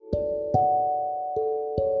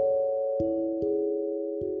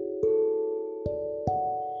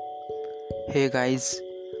Hey guys,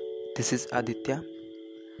 this is Aditya.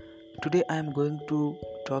 Today I am going to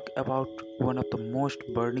talk about one of the most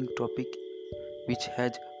burning topic which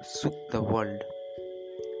has shook the world.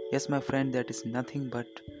 Yes, my friend, that is nothing but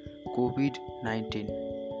COVID-19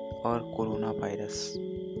 or coronavirus.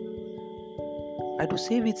 I do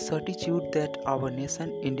say with certitude that our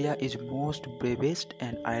nation India is most bravest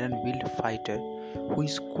and iron-willed fighter who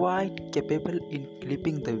is quite capable in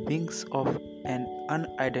clipping the wings of an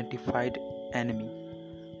unidentified enemy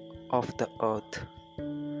of the earth.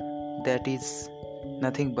 That is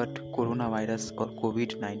nothing but coronavirus or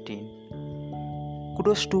COVID-19.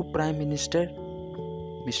 Kudos to Prime Minister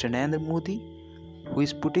Mr. Narendra Modi, who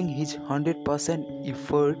is putting his 100%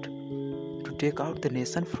 effort to take out the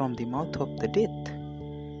nation from the mouth of the death.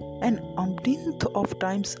 And umpteenth of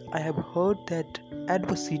times I have heard that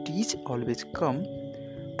adversities always come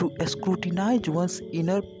to scrutinize one's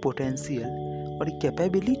inner potential or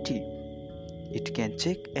capability. It can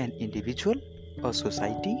check an individual, a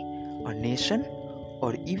society, a nation,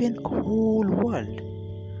 or even a whole world.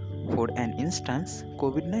 For an instance,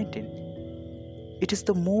 COVID-19. It is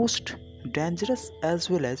the most dangerous as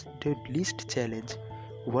well as deadliest challenge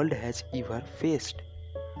world has ever faced.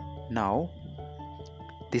 Now,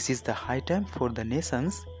 this is the high time for the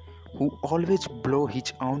nations who always blow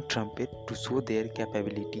his own trumpet to show their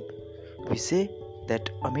capability. We say that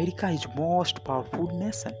America is most powerful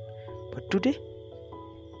nation, but today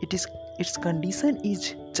its condition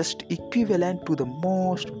is just equivalent to the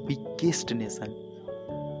most weakest nation.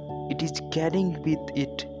 It is carrying with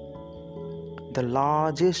it the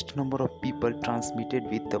largest number of people transmitted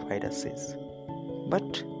with the viruses.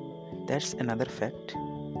 But that's another fact.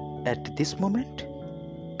 At this moment,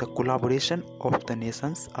 the collaboration of the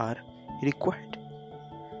nations are required.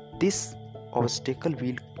 This obstacle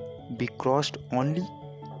will be crossed only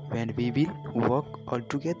when we will work all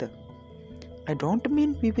together. I don't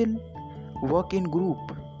mean we will work in group.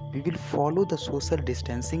 We will follow the social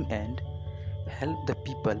distancing and help the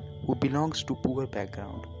people who belongs to poor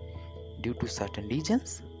background. Due to certain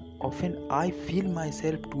reasons, often I feel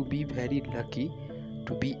myself to be very lucky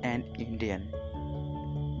to be an Indian.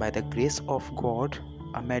 By the grace of God,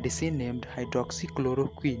 a medicine named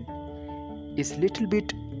hydroxychloroquine is little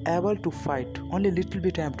bit able to fight, only little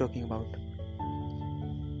bit I am talking about,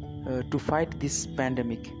 to fight this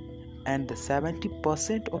pandemic. And the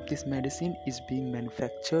 70% of this medicine is being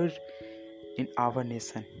manufactured in our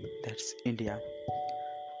nation, that's India.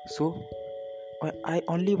 So I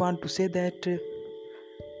only want to say that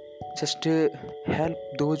just help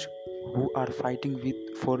those who are fighting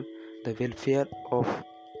for the welfare of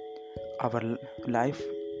our life,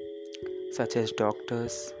 such as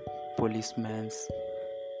doctors, policemen,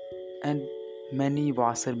 and many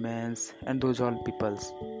washermen and those all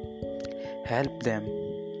peoples. Help them.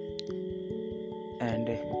 And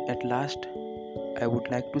at last, I would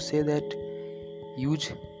like to say that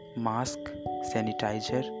use mask,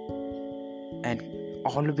 sanitizer, and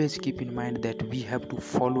always keep in mind that we have to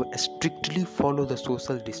strictly follow the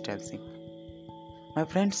social distancing. My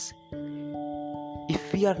friends,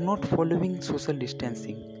 if we are not following social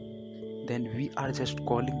distancing, then we are just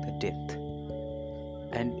calling the death,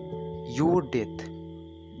 and your death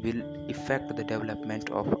will affect the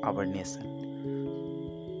development of our nation.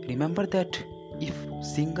 Remember that if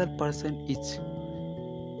single person is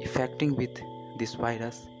affecting with this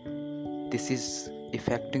virus, this is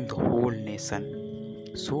affecting the whole nation.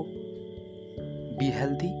 So be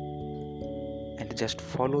healthy and just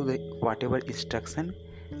follow the whatever instruction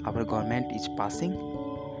our government is passing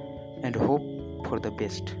and hope for the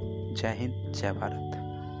best. Jai Hind, Jai Bharat.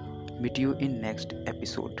 Meet you in next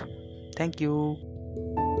episode. Thank you.